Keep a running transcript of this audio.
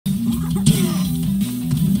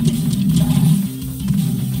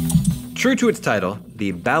True to its title,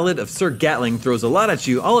 the Ballad of Sir Gatling throws a lot at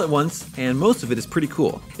you all at once, and most of it is pretty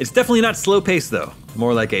cool. It's definitely not slow-paced though,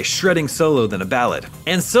 more like a shredding solo than a ballad.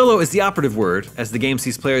 And solo is the operative word, as the game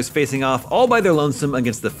sees players facing off all by their lonesome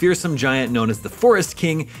against the fearsome giant known as the Forest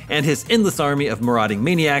King and his endless army of marauding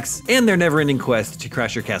maniacs, and their never-ending quest to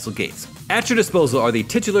crash your castle gates. At your disposal are the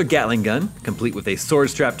titular Gatling gun, complete with a sword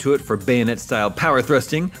strapped to it for bayonet-style power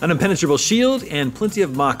thrusting, an impenetrable shield, and plenty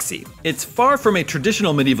of moxie. It's far from a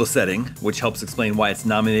traditional medieval setting, which helps explain why it's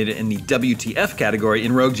nominated in the WTF category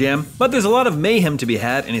in Rogue Jam, but there's a lot of mayhem to be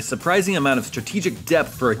had and a surprising amount of strategic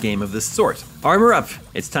depth for a game of this sort. Armor up,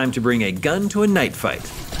 it's time to bring a gun to a night fight.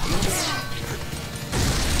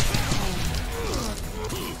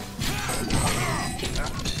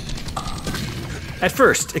 At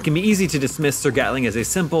first, it can be easy to dismiss Sir Gatling as a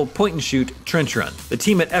simple point-and-shoot trench run. The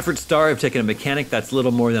team at Effort Star have taken a mechanic that's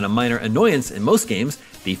little more than a minor annoyance in most games,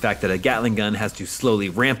 the fact that a Gatling gun has to slowly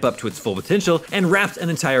ramp up to its full potential, and wrapped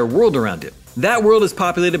an entire world around it. That world is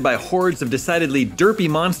populated by hordes of decidedly derpy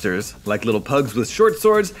monsters, like little pugs with short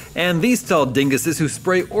swords, and these tall dinguses who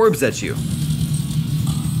spray orbs at you.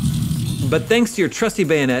 But thanks to your trusty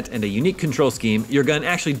bayonet and a unique control scheme, your gun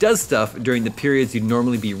actually does stuff during the periods you'd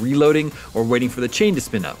normally be reloading or waiting for the chain to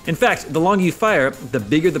spin up. In fact, the longer you fire, the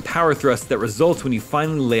bigger the power thrust that results when you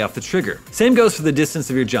finally lay off the trigger. Same goes for the distance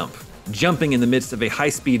of your jump. Jumping in the midst of a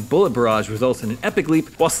high-speed bullet barrage results in an epic leap,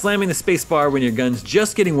 while slamming the spacebar when your gun's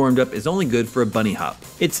just getting warmed up is only good for a bunny hop.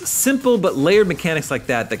 It's simple but layered mechanics like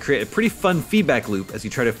that create a pretty fun feedback loop as you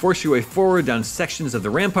try to force your way forward down sections of the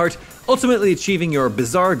rampart, ultimately achieving your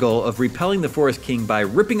bizarre goal of repelling the Forest King by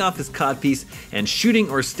ripping off his codpiece and shooting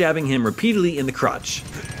or stabbing him repeatedly in the crotch.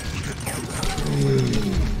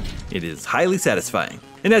 It is highly satisfying.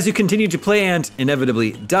 And as you continue to play and,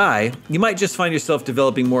 inevitably, die, you might just find yourself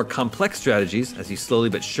developing more complex strategies as you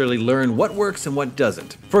slowly but surely learn what works and what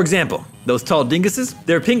doesn't. For example, those tall dinguses?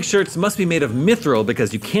 Their pink shirts must be made of mithril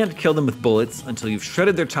because you can't kill them with bullets until you've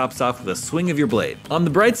shredded their tops off with a swing of your blade. On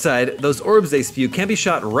the bright side, those orbs they spew can be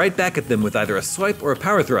shot right back at them with either a swipe or a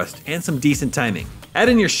power thrust, and some decent timing. Add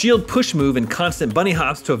in your shield push move and constant bunny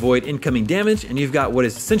hops to avoid incoming damage, and you've got what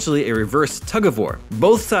is essentially a reverse tug-of-war.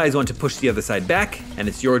 Both sides want to push the other side back, and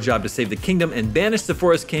it's your job to save the kingdom and banish the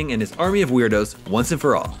Forest King and his army of weirdos once and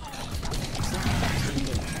for all.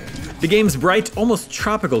 The game's bright, almost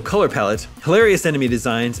tropical color palette, hilarious enemy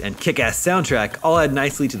designs, and kick-ass soundtrack all add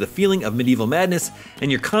nicely to the feeling of medieval madness, and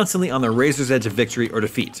you're constantly on the razor's edge of victory or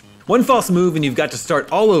defeat. One false move and you've got to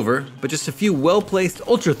start all over, but just a few well-placed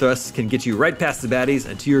ultra thrusts can get you right past the baddies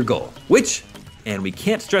and to your goal, which, and we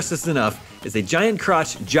can't stress this enough, is a giant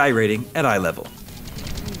crotch gyrating at eye level.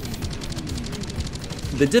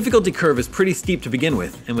 The difficulty curve is pretty steep to begin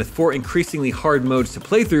with, and with 4 increasingly hard modes to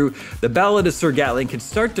play through, the Ballad of Sir Gatling can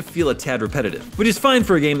start to feel a tad repetitive, which is fine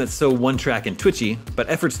for a game that's so one-track and twitchy, but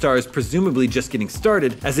Effort Star is presumably just getting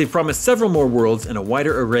started, as they promise several more worlds and a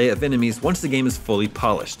wider array of enemies once the game is fully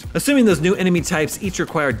polished. Assuming those new enemy types each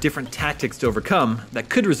require different tactics to overcome, that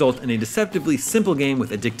could result in a deceptively simple game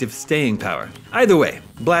with addictive staying power. Either way,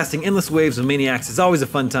 blasting endless waves of maniacs is always a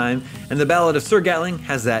fun time, and the Ballad of Sir Gatling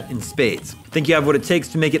has that in spades. Think you have what it takes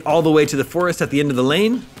to make it all the way to the forest at the end of the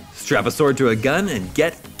lane? Strap a sword to a gun and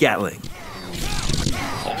get Gatling.